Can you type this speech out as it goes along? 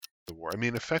war. I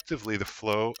mean, effectively, the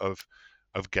flow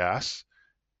of gas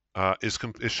is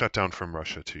shut down from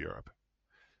Russia to Europe.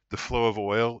 The flow of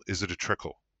oil is at a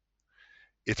trickle.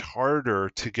 It's harder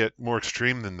to get more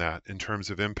extreme than that in terms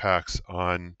of impacts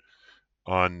on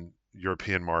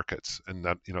European markets, and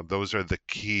that those are the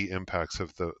key impacts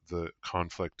of the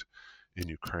conflict in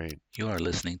Ukraine. You are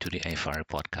listening to the AFIRE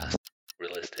podcast.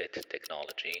 Real estate,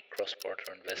 technology, cross-border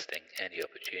investing, and the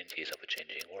opportunities of a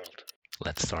changing world.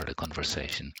 Let's start a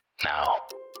conversation now.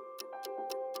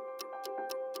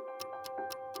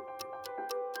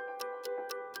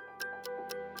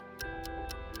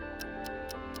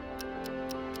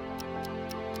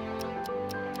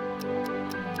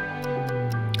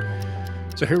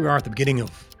 So here we are at the beginning of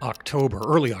October,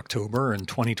 early October in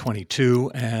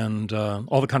 2022, and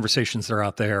all the conversations that are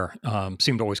out there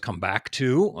seem to always come back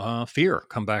to fear,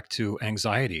 come back to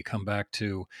anxiety, come back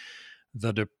to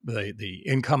the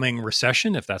incoming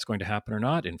recession, if that's going to happen or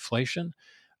not, inflation,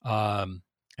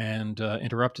 and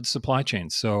interrupted supply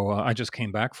chains. So I just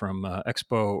came back from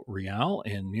Expo Real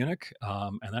in Munich,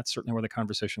 and that's certainly where the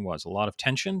conversation was. A lot of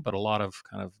tension, but a lot of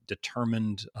kind of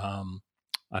determined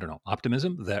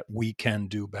optimism that we can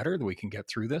do better, that we can get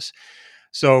through this.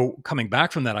 So coming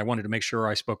back from that, I wanted to make sure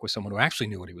I spoke with someone who actually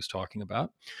knew what he was talking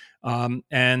about.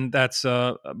 And that's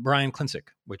Brian Klinksiek,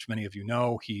 which many of you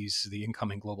know. He's the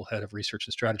incoming global head of research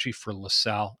and strategy for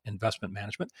LaSalle Investment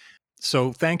Management.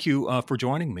 So thank you for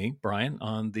joining me, Brian,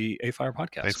 on the AFIRE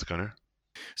podcast. Thanks, Gunnar.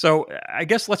 So I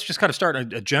guess let's just kind of start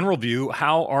a general view.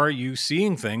 How are you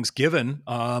seeing things given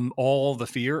all the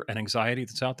fear and anxiety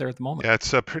that's out there at the moment? Yeah,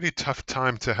 it's a pretty tough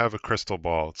time to have a crystal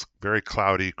ball. It's a very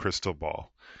cloudy crystal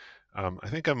ball. I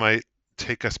think I might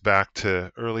take us back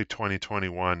to early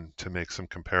 2021 to make some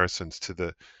comparisons to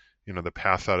the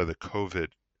path out of the COVID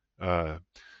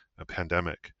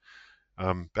pandemic.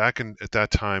 At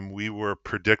that time, we were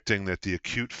predicting that the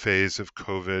acute phase of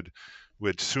COVID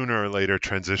would sooner or later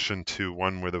transition to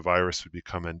one where the virus would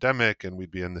become endemic and we'd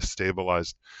be in the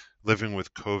stabilized living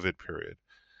with COVID period.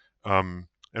 And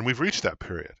we've reached that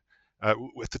period. At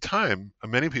the time,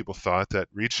 many people thought that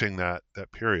reaching that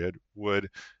period would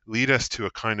lead us to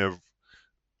a kind of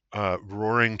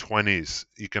roaring 20s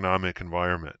economic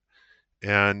environment.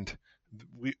 And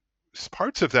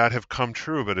parts of that have come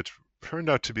true, but it's turned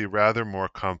out to be rather more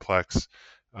complex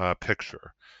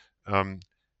picture.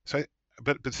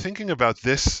 But thinking about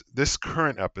this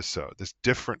current episode, this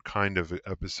different kind of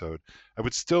episode, I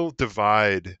would still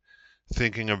divide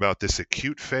thinking about this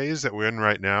acute phase that we're in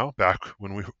right now. Back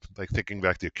when thinking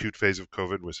back, the acute phase of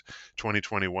COVID was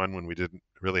 2021 when we didn't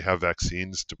really have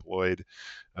vaccines deployed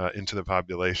into the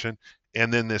population,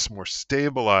 and then this more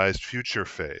stabilized future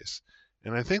phase.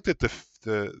 And I think that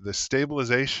the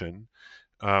stabilization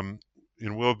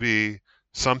will be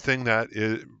something that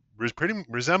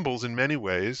resembles in many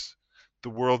ways the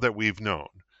world that we've known.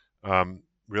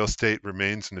 Real estate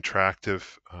remains an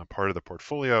attractive part of the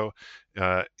portfolio.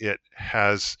 It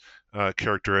has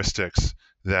characteristics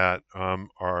that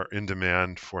are in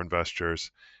demand for investors,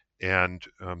 and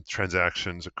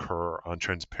transactions occur on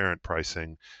transparent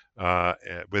pricing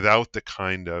without the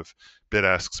kind of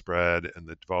bid-ask spread and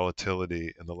the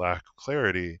volatility and the lack of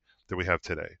clarity that we have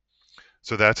today.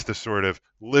 So that's the sort of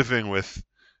living with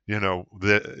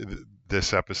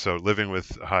this episode, living with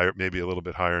higher, maybe a little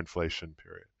bit higher inflation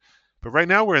period. But right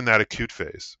now we're in that acute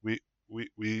phase. We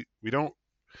don't.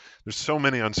 There's so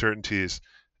many uncertainties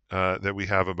that we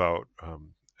have about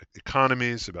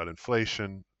economies, about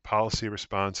inflation, policy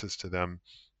responses to them.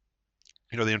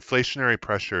 The inflationary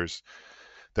pressures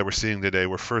that we're seeing today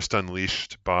were first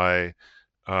unleashed by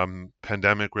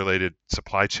pandemic-related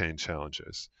supply chain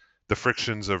challenges, the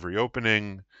frictions of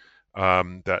reopening,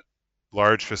 that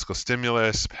large fiscal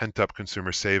stimulus, pent-up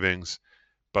consumer savings,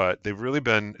 but they've really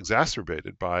been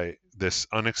exacerbated by this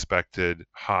unexpected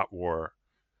hot war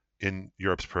in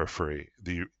Europe's periphery,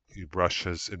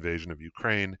 Russia's invasion of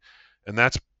Ukraine, and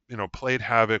that's played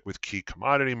havoc with key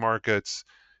commodity markets,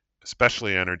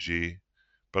 especially energy,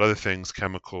 but other things,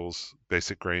 chemicals,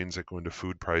 basic grains that go into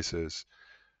food prices.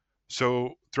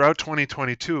 So throughout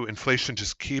 2022, inflation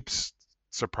just keeps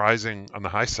surprising on the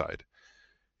high side.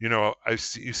 You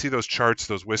see those charts,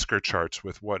 those whisker charts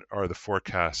with what are the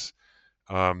forecasts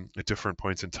at different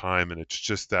points in time, and it's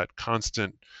just that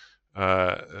constant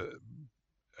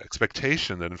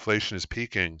expectation that inflation is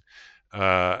peaking,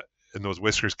 and those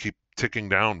whiskers keep ticking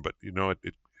down, but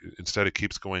instead it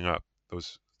keeps going up.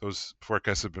 Those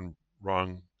forecasts have been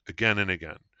wrong again and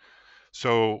again.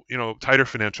 So tighter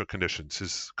financial conditions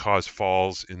has caused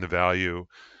falls in the value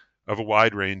of a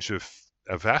wide range of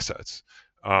assets,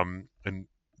 and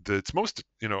it's most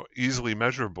easily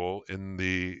measurable in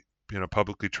the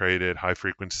publicly traded, high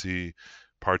frequency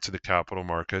parts of the capital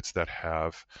markets that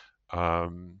have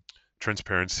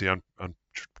transparency on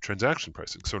transaction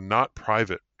pricing. So not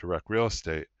private direct real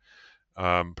estate.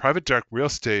 Private direct real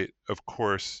estate, of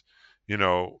course,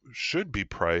 should be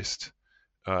priced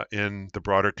in the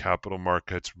broader capital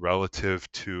markets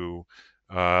relative to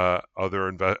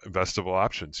other investable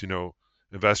options.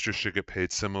 Investors should get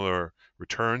paid similar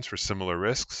returns for similar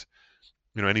risks.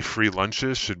 Any free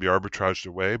lunches should be arbitraged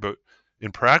away. But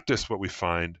in practice, what we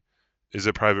find is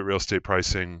that private real estate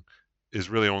pricing is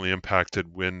really only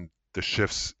impacted when there are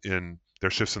shifts in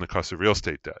the cost of real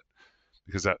estate debt,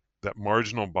 because that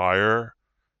marginal buyer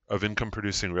of income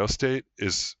producing real estate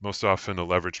is most often a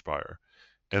leveraged buyer.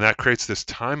 And that creates this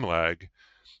time lag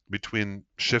between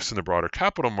shifts in the broader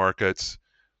capital markets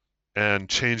and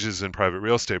changes in private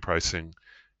real estate pricing.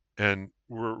 And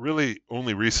we're really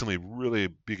only recently really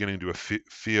beginning to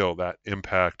feel that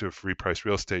impact of repriced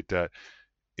real estate debt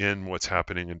in what's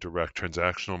happening in direct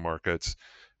transactional markets,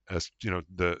 as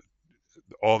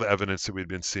all the evidence that we'd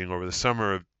been seeing over the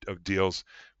summer of deals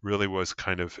really was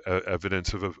kind of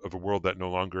evidence of a world that no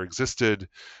longer existed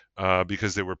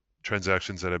because there were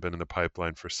transactions that had been in the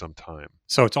pipeline for some time.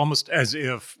 So it's almost as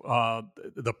if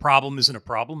the problem isn't a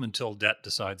problem until debt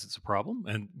decides it's a problem,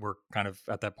 and we're kind of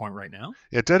at that point right now.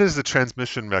 Yeah, debt is the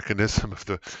transmission mechanism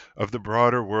of the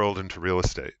broader world into real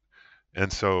estate.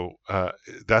 And so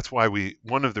that's why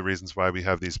one of the reasons why we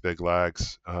have these big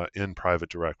lags in private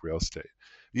direct real estate.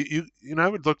 I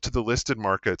would look to the listed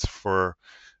markets for,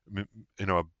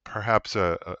 perhaps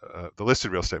the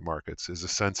listed real estate markets is a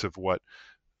sense of what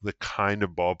the kind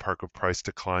of ballpark of price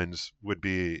declines would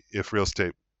be if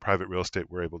private real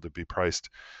estate were able to be priced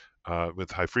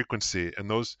with high frequency. And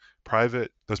those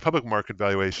public market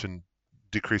valuation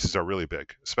decreases are really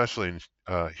big, especially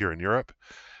here in Europe.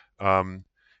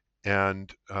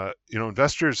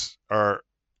 Investors are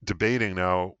debating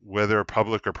now whether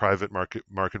public or private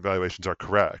market valuations are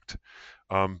correct,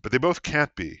 but they both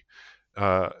can't be.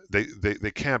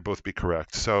 They can't both be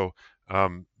correct. So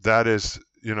that is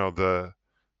the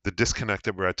disconnect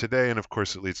that we're at today, and of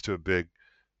course it leads to a big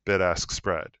bid-ask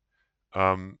spread.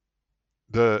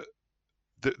 There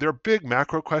are big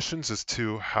macro questions as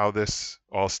to how this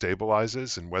all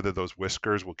stabilizes and whether those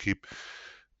whiskers will keep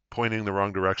pointing the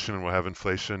wrong direction and we'll have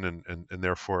inflation and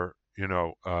therefore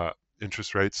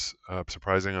interest rates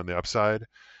surprising on the upside.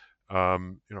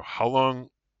 How long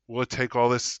will it take all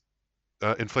this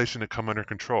inflation to come under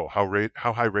control? How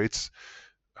high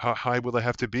will they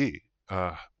have to be?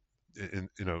 How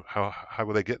high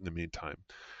will they get in the meantime?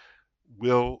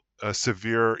 Will a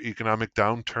severe economic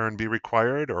downturn be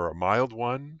required, or a mild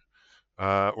one,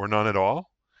 or none at all?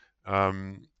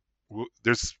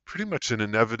 There's pretty much an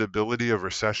inevitability of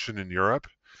recession in Europe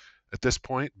at this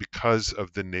point because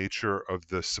of the nature of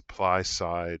the supply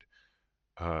side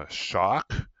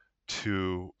shock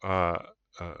to on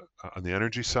the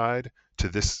energy side to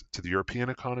the European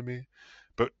economy.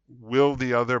 But will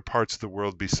the other parts of the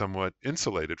world be somewhat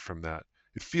insulated from that?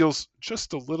 It feels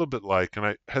just a little bit like, and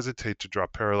I hesitate to draw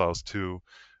parallels to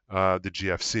the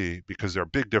GFC because there are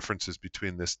big differences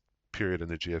between this period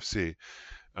and the GFC.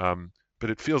 But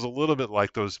it feels a little bit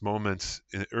like those moments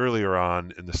earlier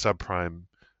on in the subprime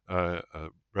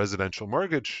residential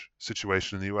mortgage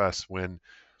situation in the U.S. when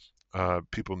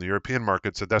people in the European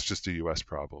market said that's just a U.S.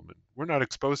 problem, and we're not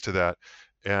exposed to that,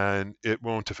 and it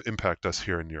won't impact us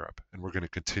here in Europe, and we're going to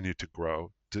continue to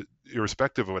grow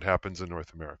irrespective of what happens in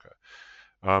North America.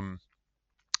 And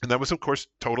that was, of course,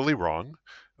 totally wrong.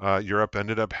 Europe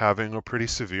ended up having a pretty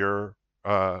severe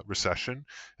recession,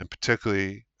 and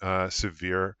particularly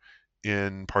severe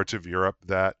in parts of Europe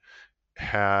that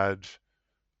had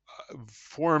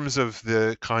forms of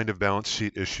the kind of balance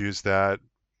sheet issues that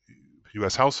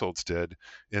U.S. households did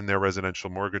in their residential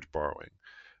mortgage borrowing.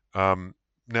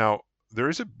 Now, there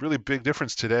is a really big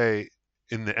difference today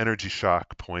in the energy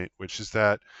shock point, which is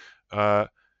that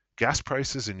gas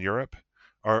prices in Europe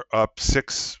are up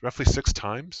roughly six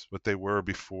times what they were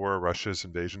before Russia's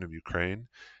invasion of Ukraine.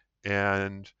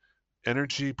 And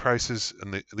energy prices,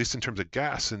 at least in terms of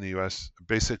gas in the U.S., are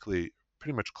basically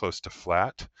pretty much close to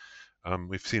flat.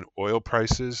 We've seen oil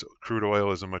prices. Crude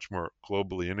oil is a much more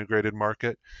globally integrated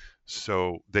market,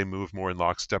 so they move more in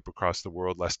lockstep across the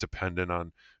world, less dependent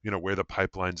on where the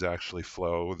pipelines actually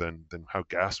flow than how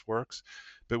gas works.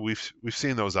 But we've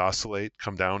seen those oscillate,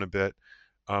 come down a bit.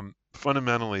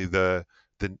 Fundamentally, the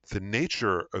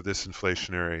nature of this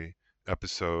inflationary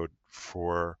episode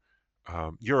for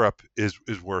Europe is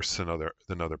worse than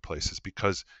other places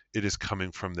because it is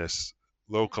coming from this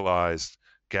localized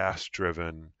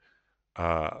gas-driven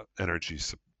energy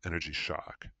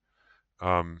shock.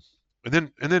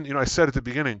 And then I said at the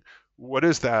beginning, what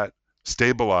does that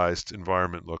stabilized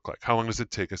environment look like? How long does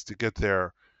it take us to get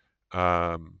there?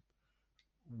 Um,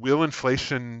 will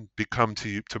inflation become,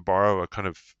 to borrow a kind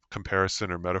of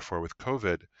comparison or metaphor with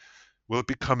COVID, will it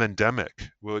become endemic?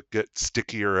 Will it get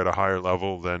stickier at a higher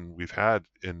level than we've had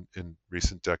in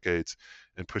recent decades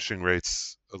and pushing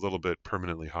rates a little bit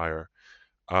permanently higher?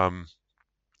 Um,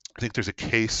 I think there's a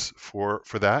case for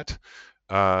that.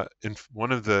 In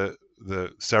one of the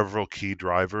several key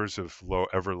drivers of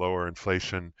ever lower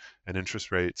inflation and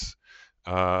interest rates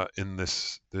in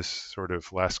this sort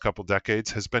of last couple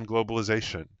decades has been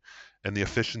globalization and the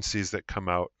efficiencies that come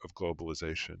out of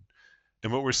globalization.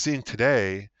 And what we're seeing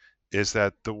today is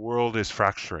that the world is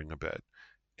fracturing a bit,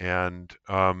 and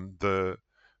the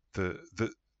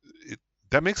it,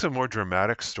 that makes a more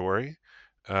dramatic story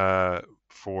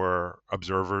for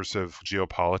observers of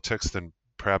geopolitics than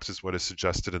perhaps is what is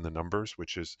suggested in the numbers,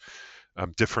 which is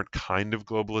different kind of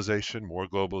globalization, more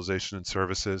globalization in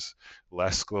services,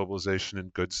 less globalization in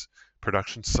goods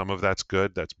production. Some of that's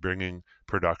good. That's bringing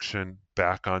production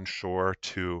back on shore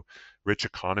to rich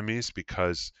economies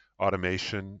because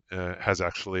automation has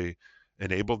actually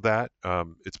enabled that.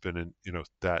 It's been,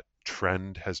 that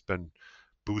trend has been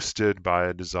boosted by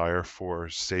a desire for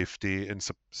safety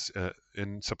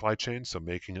in supply chain, so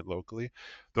making it locally.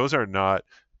 Those are not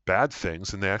bad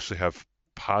things, and they actually have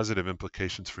positive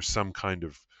implications for some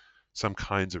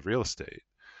kinds of real estate.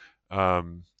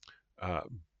 Um, uh,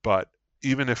 but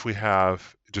even if we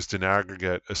have just in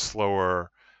aggregate a slower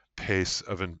pace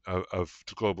of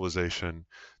globalization,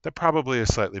 that probably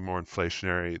is slightly more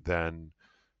inflationary than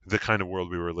the kind of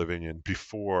world we were living in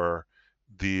before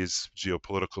these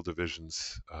geopolitical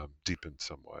divisions deepened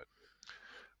somewhat.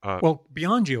 Uh, Well,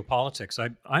 beyond geopolitics,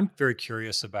 I'm very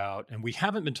curious about, and we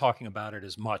haven't been talking about it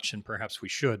as much, and perhaps we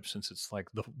should, since it's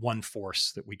like the one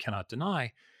force that we cannot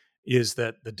deny, is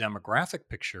that the demographic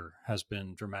picture has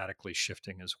been dramatically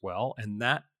shifting as well. And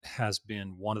that has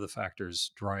been one of the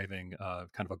factors driving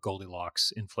kind of a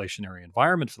Goldilocks inflationary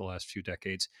environment for the last few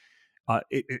decades.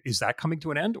 Is that coming to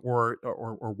an end, or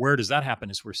where does that happen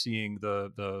as we're seeing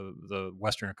the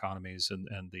Western economies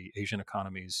and the Asian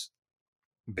economies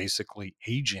basically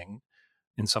aging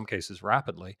in some cases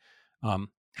rapidly?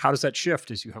 How does that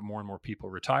shift as you have more and more people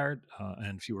retired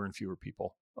and fewer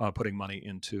people putting money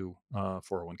into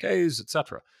 401ks, et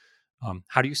cetera?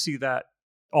 How do you see that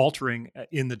altering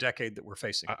in the decade that we're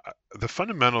facing? the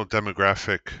fundamental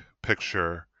demographic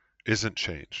picture isn't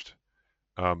changed.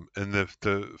 And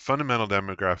the fundamental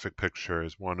demographic picture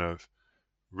is one of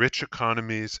rich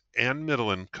economies and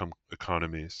middle income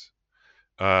economies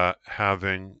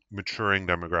having maturing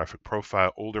demographic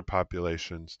profile, older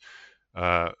populations,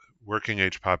 uh, working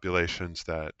age populations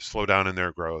that slow down in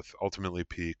their growth, ultimately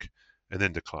peak, and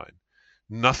then decline.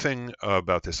 Nothing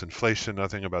about this inflation,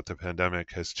 nothing about the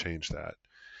pandemic has changed that.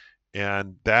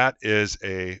 And that is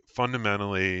a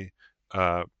fundamentally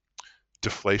uh,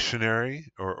 deflationary,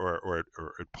 or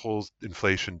it pulls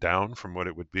inflation down from what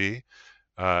it would be,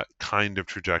 kind of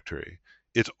trajectory.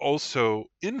 It's also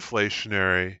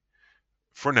inflationary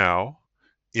for now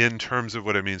in terms of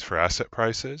what it means for asset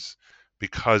prices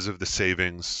because of the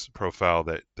savings profile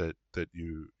that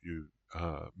you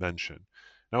mentioned.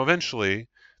 Now, eventually,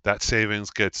 that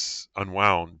savings gets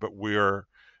unwound, but we're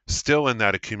still in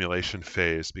that accumulation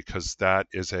phase because that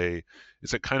is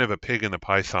it's a kind of a pig in the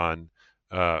python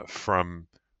from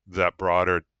that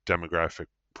broader demographic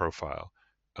profile.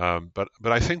 But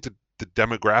I think that the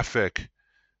demographic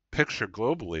picture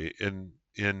globally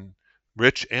in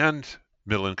rich and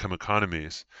middle income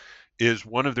economies is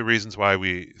one of the reasons why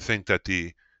we think that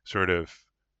the sort of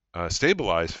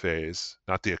stabilized phase,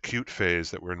 not the acute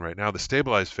phase that we're in right now, the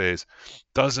stabilized phase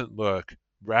doesn't look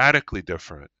radically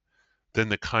different than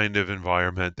the kind of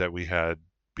environment that we had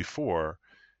before,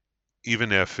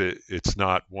 even if it's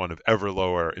not one of ever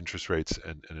lower interest rates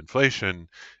and inflation.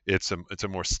 It's a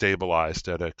more stabilized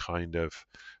at a kind of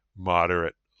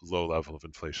moderate low level of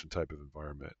inflation type of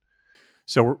environment.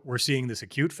 So we're seeing this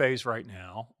acute phase right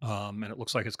now, and it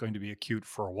looks like it's going to be acute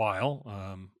for a while.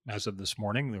 As of this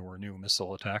morning, there were new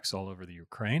missile attacks all over the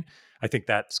Ukraine. I think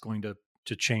that's going to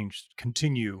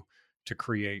continue to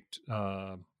create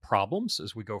problems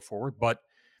as we go forward. But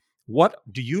what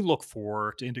do you look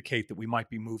for to indicate that we might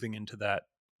be moving into that?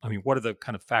 I mean, what are the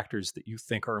kind of factors that you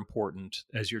think are important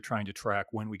as you're trying to track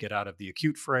when we get out of the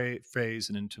acute phase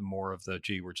and into more of the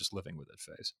gee, we're just living with it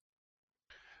phase?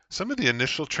 Some of the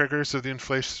initial triggers of the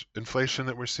inflation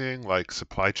that we're seeing, like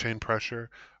supply chain pressure,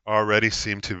 already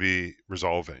seem to be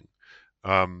resolving.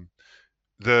 Um,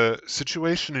 the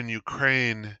situation in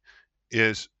Ukraine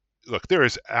is, look, there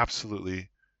is absolutely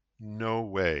no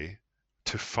way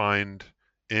to find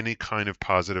any kind of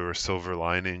positive or silver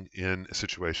lining in a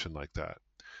situation like that.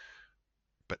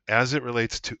 But as it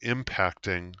relates to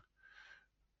impacting,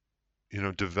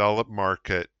 developed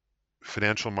market,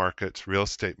 financial markets, real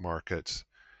estate markets,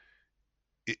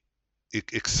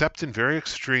 except in very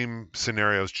extreme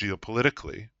scenarios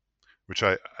geopolitically, which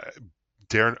I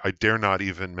dare not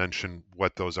even mention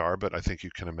what those are, but I think you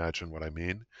can imagine what I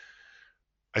mean.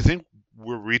 I think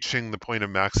we're reaching the point of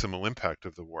maximal impact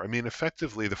of the war. I mean,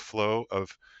 effectively, the flow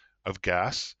of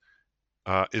gas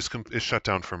is shut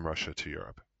down from Russia to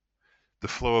Europe. The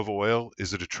flow of oil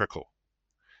is at a trickle.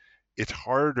 It's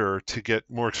harder to get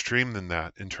more extreme than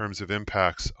that in terms of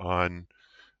impacts on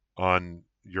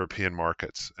European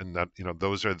markets, and that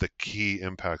those are the key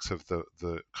impacts of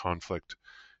the conflict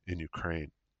in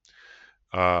Ukraine.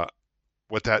 Uh,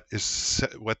 what that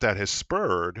has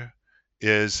spurred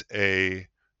is a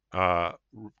uh,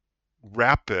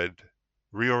 rapid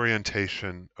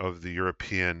reorientation of the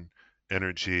European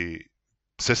energy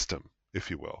system, if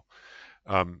you will.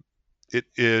 It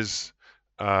is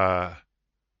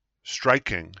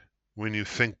striking when you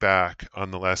think back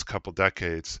on the last couple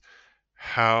decades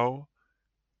how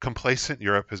complacent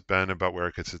Europe has been about where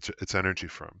it gets its energy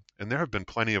from. And there have been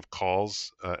plenty of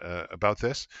calls about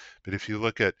this. But if you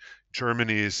look at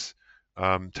Germany's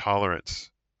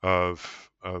tolerance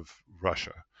of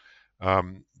Russia,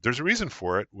 there's a reason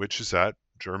for it, which is that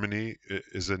Germany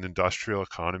is an industrial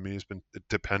economy, has been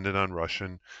dependent on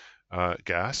Russian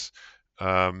gas,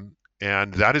 and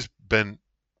that has been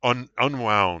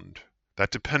unwound.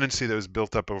 That dependency that was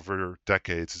built up over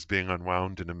decades is being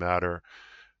unwound in a matter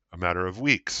of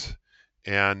weeks.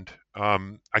 And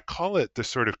I call it the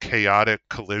sort of chaotic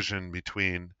collision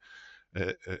between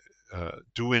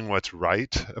doing what's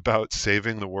right about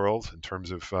saving the world in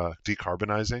terms of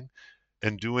decarbonizing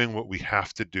and doing what we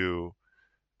have to do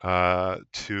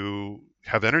to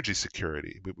have energy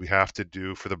security, what we have to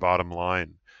do for the bottom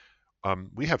line.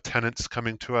 We have tenants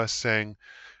coming to us saying,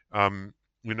 um,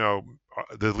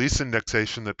 the lease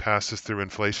indexation that passes through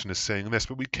inflation is saying this,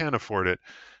 but we can't afford it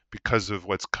because of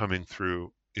what's coming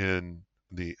through on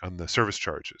the service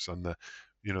charges, on the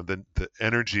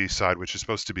energy side, which is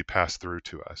supposed to be passed through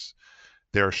to us.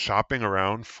 They're shopping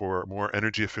around for more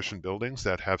energy efficient buildings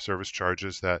that have service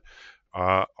charges that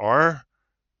are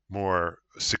more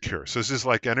secure. So this is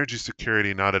like energy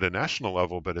security, not at a national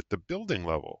level, but at the building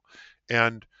level.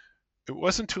 And it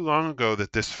wasn't too long ago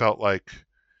that this felt like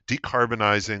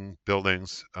decarbonizing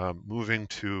buildings, moving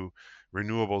to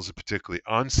renewables, particularly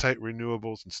on-site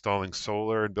renewables, installing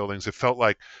solar in buildings. It felt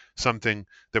like something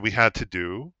that we had to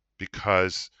do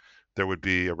because there would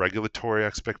be a regulatory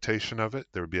expectation of it.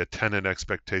 There would be a tenant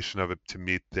expectation of it to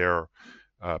meet their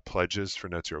pledges for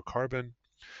net zero carbon.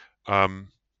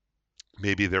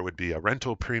 Maybe there would be a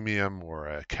rental premium or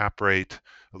a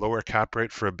lower cap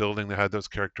rate for a building that had those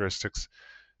characteristics.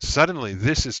 Suddenly,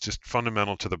 this is just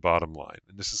fundamental to the bottom line,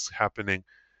 and this is happening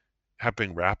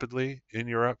rapidly in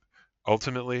Europe.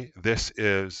 Ultimately, this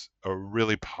is a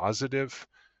really positive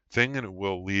thing, and it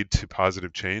will lead to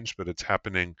positive change, but it's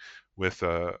happening with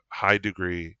a high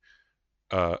degree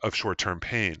of short-term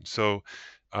pain. So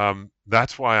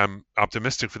that's why I'm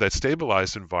optimistic for that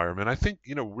stabilized environment. I think,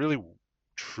 really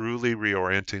truly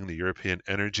reorienting the European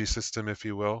energy system, if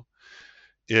you will,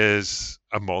 is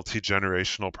a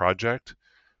multi-generational project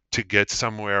to get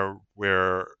somewhere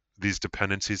where these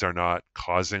dependencies are not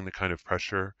causing the kind of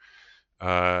pressure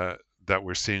that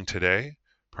we're seeing today.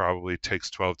 Probably takes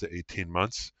 12 to 18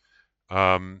 months.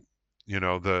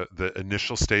 The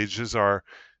initial stages are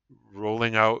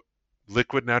rolling out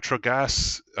liquid natural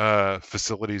gas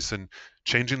facilities and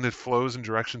changing the flows and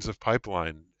directions of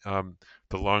pipeline.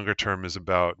 The longer term is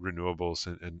about renewables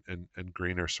and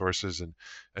greener sources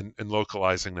and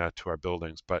localizing that to our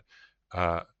buildings. But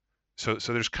so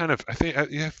there's kind of, I think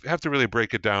you have to really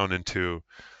break it down into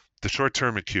the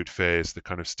short-term acute phase, the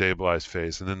kind of stabilized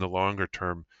phase, and then the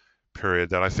longer-term period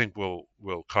that I think will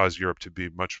cause Europe to be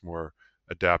much more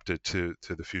adapted to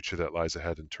the future that lies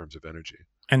ahead in terms of energy.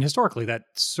 And historically, that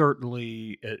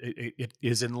certainly it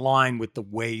is in line with the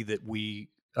way that we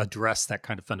address that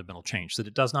kind of fundamental change. That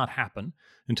it does not happen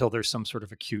until there's some sort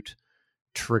of acute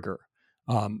trigger.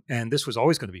 And this was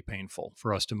always going to be painful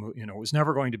for us to move. It was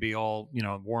never going to be all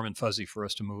warm and fuzzy for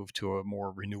us to move to a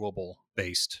more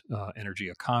renewable-based energy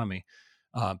economy.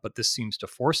 But this seems to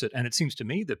force it, and it seems to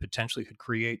me that potentially could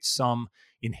create some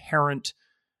inherent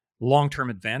long-term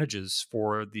advantages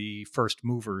for the first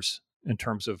movers in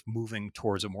terms of moving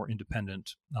towards a more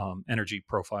independent energy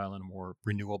profile and a more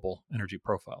renewable energy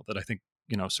profile. That I think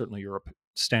certainly Europe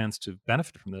stands to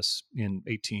benefit from this in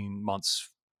 18 months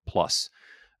plus.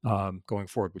 going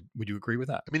forward. Would you agree with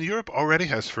that? I mean, Europe already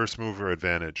has first mover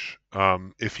advantage.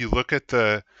 If you look at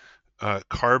the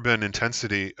carbon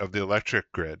intensity of the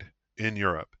electric grid in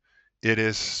Europe, it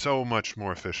is so much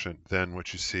more efficient than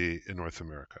what you see in North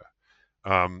America.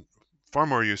 Far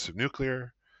more use of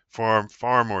nuclear,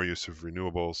 far more use of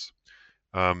renewables.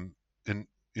 And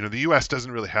the U.S.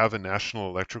 doesn't really have a national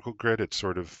electrical grid. It's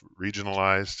sort of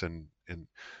regionalized and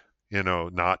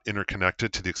not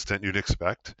interconnected to the extent you'd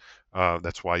expect.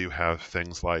 That's why you have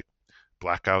things like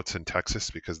blackouts in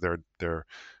Texas, because their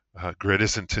grid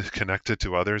isn't connected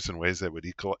to others in ways that would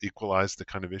equalize the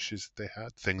kind of issues that they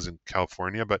had. Things in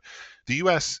California, but the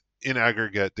U.S. in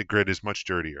aggregate, the grid is much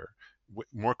dirtier.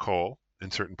 More coal in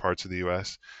certain parts of the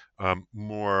U.S.,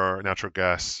 more natural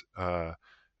gas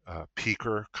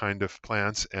peaker kind of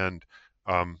plants, and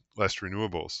less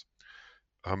renewables.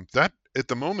 That at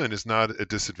the moment is not a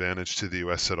disadvantage to the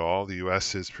U.S. at all. The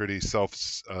U.S. is pretty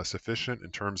self-sufficient in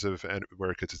terms of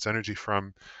where it gets its energy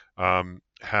from.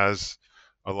 Has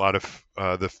a lot of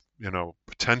the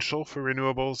potential for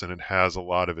renewables, and it has a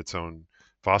lot of its own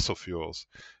fossil fuels.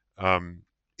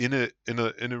 In a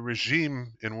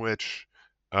regime in which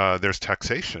there's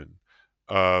taxation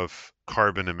of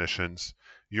carbon emissions,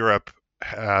 Europe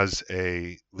has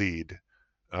a lead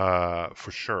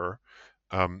for sure.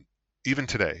 Even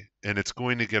today, and it's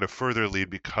going to get a further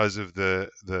lead because of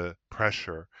the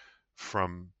pressure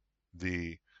from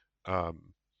the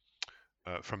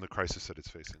crisis that it's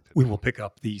facing today. We will pick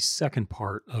up the second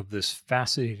part of this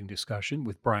fascinating discussion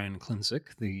with Brian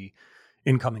Klinksiek, the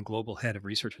incoming global head of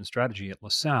research and strategy at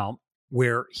LaSalle,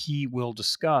 where he will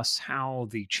discuss how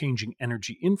the changing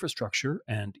energy infrastructure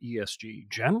and ESG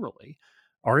generally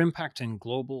are impacting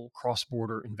global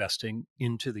cross-border investing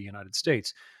into the United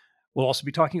States. We'll also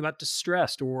be talking about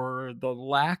distressed or the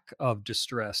lack of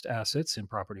distressed assets in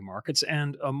property markets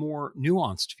and a more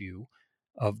nuanced view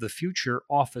of the future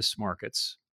office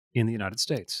markets in the United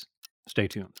States. Stay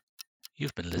tuned.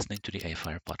 You've been listening to the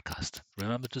AFIRE podcast.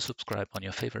 Remember to subscribe on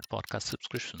your favorite podcast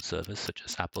subscription service such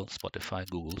as Apple, Spotify,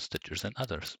 Google, Stitchers, and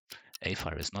others.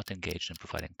 AFIRE is not engaged in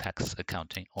providing tax,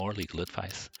 accounting, or legal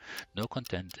advice. No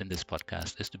content in this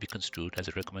podcast is to be construed as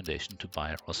a recommendation to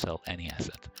buy or sell any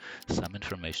asset. Some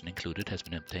information included has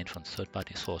been obtained from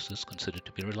third-party sources considered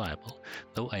to be reliable,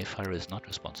 though AFIRE is not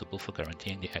responsible for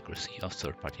guaranteeing the accuracy of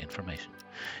third-party information.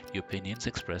 The opinions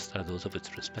expressed are those of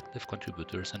its respective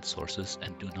contributors and sources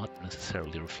and do not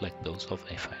necessarily reflect those of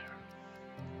AFIRE.